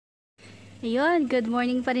Ayun, good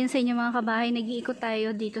morning pa rin sa inyo mga kabahay. Nag-iikot tayo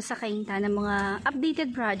dito sa Cainta ng mga updated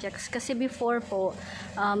projects. Kasi before po,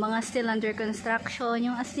 mga still under construction,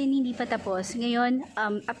 yung as in hindi pa tapos. Ngayon,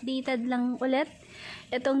 updated lang ulit.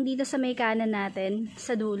 Itong dito sa may kanan natin,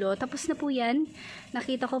 sa dulo. Tapos na po yan.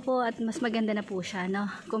 Nakita ko po at mas maganda na po siya, no?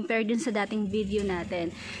 Compared dun sa dating video natin.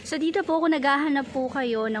 So dito po, kung naghahanap po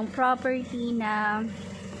kayo ng property na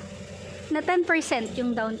 10%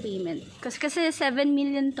 yung down payment. Kasi 7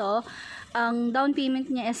 million to, ang down payment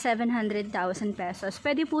niya is 700,000 pesos.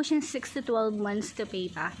 Pwede po siyang 6 to 12 months to pay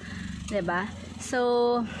pa. 'Di ba?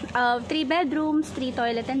 So, 3 bedrooms, 3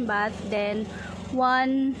 toilet and bath, then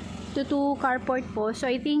 1 to 2 carport po. So,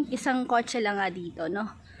 I think isang kotse lang nga dito, no?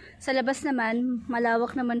 Sa labas naman,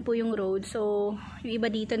 malawak naman po yung road. So, yung iba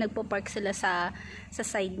dito nagpo-park sila sa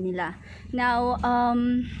side nila. Now,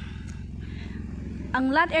 ang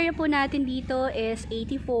lot area po natin dito is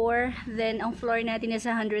 84, then ang floor natin is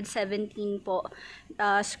 117 po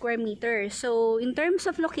square meter. So, in terms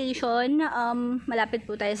of location, malapit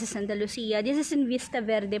po tayo sa Sta Lucia. This is in Vista,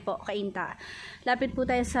 Verde po, Cainta. Lapit po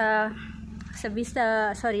tayo sa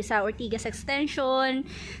Vista, sa Ortigas Extension,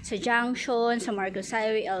 sa Junction, sa Marcos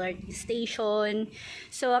Highway, LRT Station.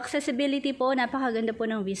 So, accessibility po, napakaganda po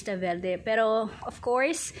ng Vista Verde. Pero, of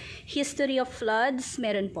course, history of floods,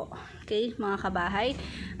 meron po. Okay, mga kabahay.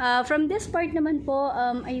 From this part naman po,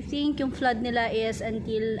 I think yung flood nila is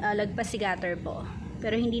until Lagpasigator po.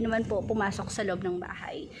 Pero hindi naman po pumasok sa loob ng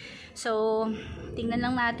bahay. So, tingnan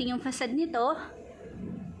lang natin yung facade nito.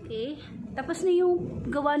 Okay. Tapos na yung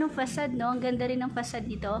gawa ng facade, no? Ang ganda rin ng facade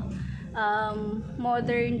dito.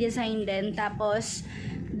 Modern design din. Tapos,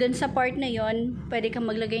 dun sa part na yon, pwede kang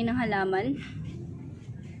maglagay ng halaman.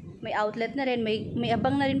 May outlet na rin. May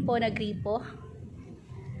abang na rin po na gripo.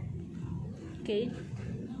 Okay.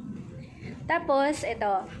 Tapos,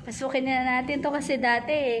 ito. Pasukin na natin to kasi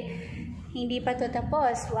dati hindi pa to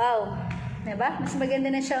tapos. Wow. Diba? Mas maganda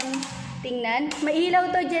na siyang tingnan. May ilaw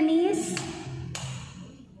to, Janice.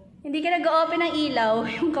 Hindi ka nag-open ng ilaw.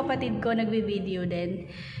 Yung kapatid ko nagbe-video din.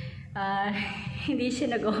 Hindi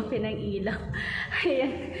siya nag-open ng ilaw.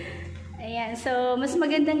 Ayan. Ayan. So, mas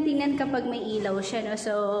magandang tingnan kapag may ilaw siya, no?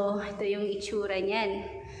 So, ito yung itsura niyan.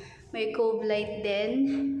 May cove light din.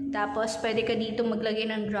 Tapos, pwede ka dito maglagay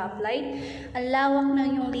ng drop light. Ang lawak ng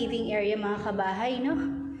yung living area, mga kabahay, no?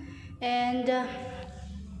 And,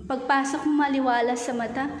 pagpasok mo maliwalas sa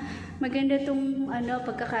mata, maganda itong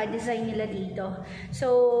pagkaka-design nila dito. So,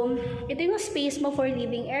 ito yung space mo for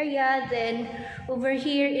living area. Then, over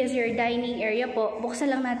here is your dining area po. Buksan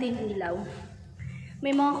lang natin yung ilaw.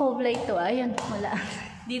 May mga cove light to. Ayan, wala.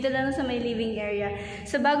 Dito lang sa may living area.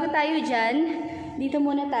 So, bago tayo dyan, dito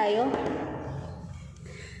muna tayo.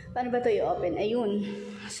 Paano ba ito i-open? Ayun.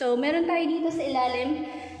 So, meron tayo dito sa ilalim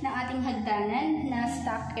ng ating hagdanan na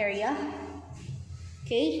stock area.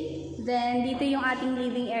 Okay, then dito yung ating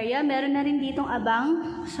living area. Meron na rin ditong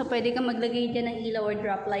abang. So, pwede kang maglagay dyan ng ilaw or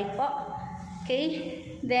drop light po. Okay,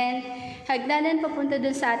 then hagdanan papunta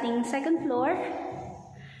dun sa ating second floor.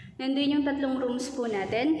 Nandun yung 3 rooms po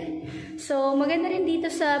natin. So, maganda rin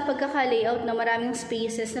dito sa pagkaka-layout na maraming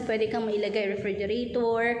spaces na pwede kang mailagay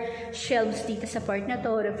refrigerator, shelves dito sa part na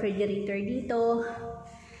to, refrigerator dito.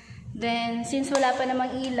 Then, since wala pa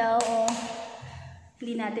namang ilaw,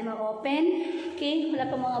 hindi natin ma-open. Okay, wala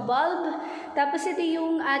pa mga bulb. Tapos ito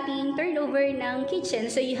yung ating turnover ng kitchen.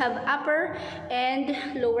 So you have upper and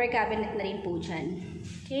lower cabinet na rin po dyan.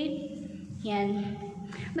 Okay, yan.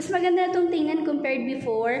 Mas maganda itong tingnan compared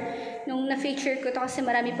before. Nung na-feature ko to kasi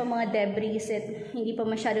marami pa mga debris at hindi pa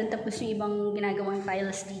masyadong tapos yung ibang ginagawang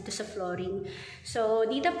tiles dito sa flooring. So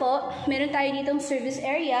dito po, meron tayo ditong service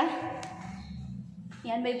area.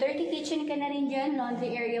 Yan, may dirty kitchen ka na rin dyan.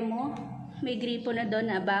 Laundry area mo. May gripo na doon,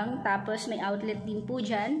 abang. Tapos, may outlet din po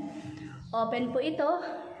dyan. Open po ito.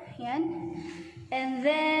 Yan. And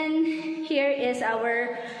then, here is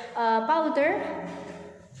our powder.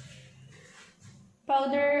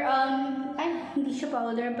 Powder, hindi siya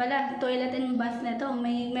powder pala. Toilet and bath na to.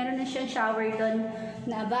 Meron na siyang shower doon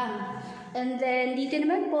na abang. And then, dito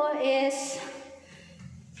naman po is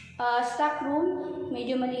stock room.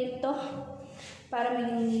 Medyo maliit to. Para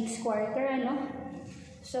maging needs quarter, ano?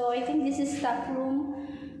 So, I think this is stock room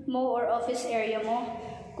mo or office area mo.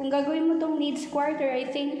 Kung gagawin mo tong needs quarter,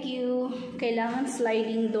 I think kailangan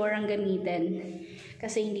sliding door ang gamitin.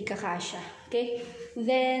 Kasi hindi ka kasya. Okay?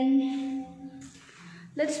 Then,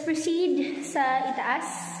 let's proceed sa itaas.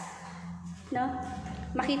 No?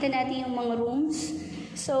 Makita natin yung mga rooms.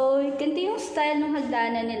 So, ganito yung style ng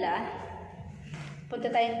hagdanan nila. Punta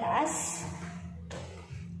tayong taas.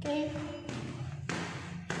 Okay?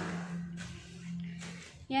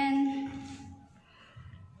 Yan.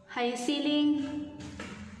 high ceiling.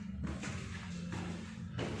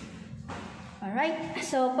 Alright,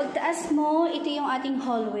 so pagtaas mo, ito yung ating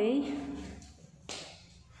hallway.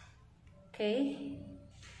 Okay.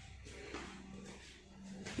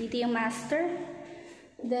 Dito yung master.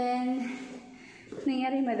 Then,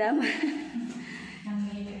 nangyari madam?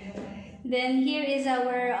 Then, here is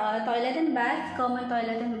our toilet and bath. Common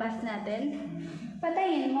toilet and bath natin.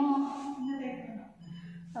 Patayin mo.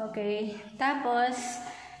 Okay. Tapos,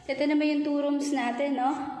 ito naman yung 2 rooms natin,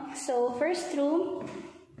 no? So, first room,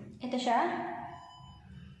 ito siya.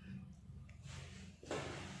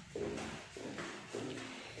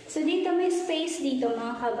 So, dito may space dito,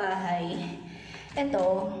 mga kabahay.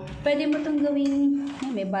 Ito, pwede mo itong gawing,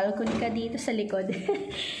 may balcony ka dito sa likod.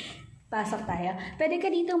 Pasok tayo. Pwede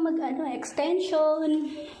ka dito mag,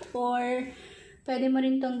 extension, or pwede mo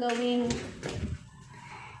rin itong gawing,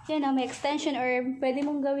 may extension, or pwede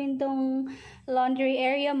mong gawin itong laundry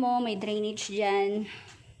area mo, may drainage dyan.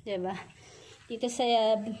 Diba? Dito sa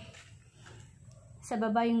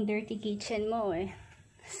baba yung dirty kitchen mo eh.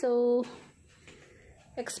 So,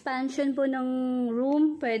 expansion po ng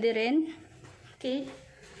room, pwede rin. Okay.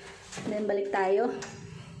 Then, balik tayo.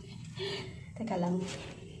 Teka lang.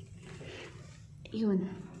 Yun.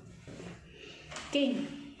 Okay.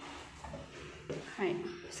 Alright.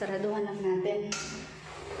 Saraduhan lang natin.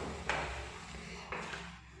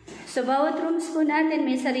 So, bawat rooms po natin,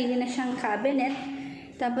 may sarili na siyang cabinet.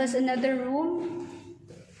 Tapos, another room.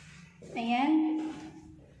 Ayan.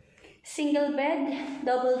 Single bed,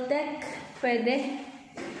 double deck, pwede.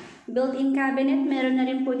 Built-in cabinet, meron na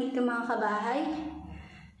rin po dito mga kabahay.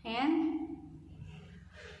 Ayan.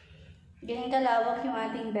 Ganyan kalawak yung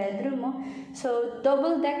ating bedroom mo. So,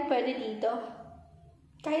 double deck pwede dito.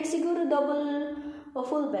 Kahit siguro double o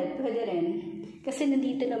full bed, pwede rin. Kasi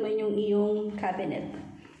nandito naman yung iyong cabinet.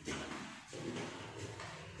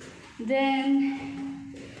 Then,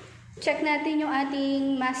 check natin yung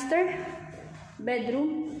ating master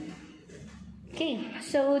bedroom. Okay,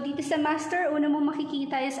 so dito sa master, una mo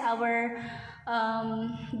makikita is our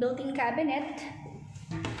built-in cabinet.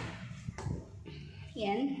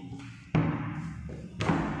 Yan.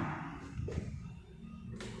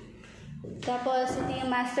 Tapos, ito yung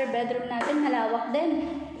master bedroom natin, malawak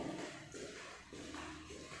din.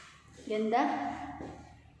 Ganda.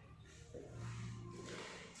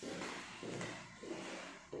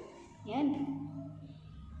 Yan.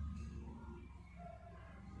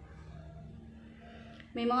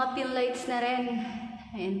 May mga pin lights na rin.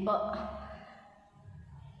 Ayan po.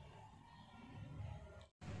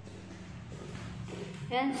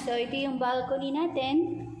 Yan. So, ito yung balcony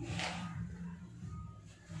natin.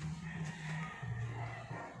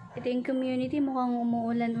 Ito yung community. Mukhang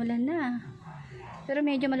umuulan-ulan na. Pero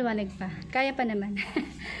medyo maluwanag pa. Kaya pa naman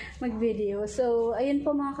mag-video. So, ayun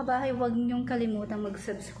po mga kabahay. Huwag niyong kalimutan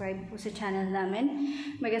mag-subscribe po sa channel namin.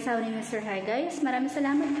 Mag-asawa ni Mr. Hi guys. Maraming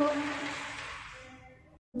salamat po.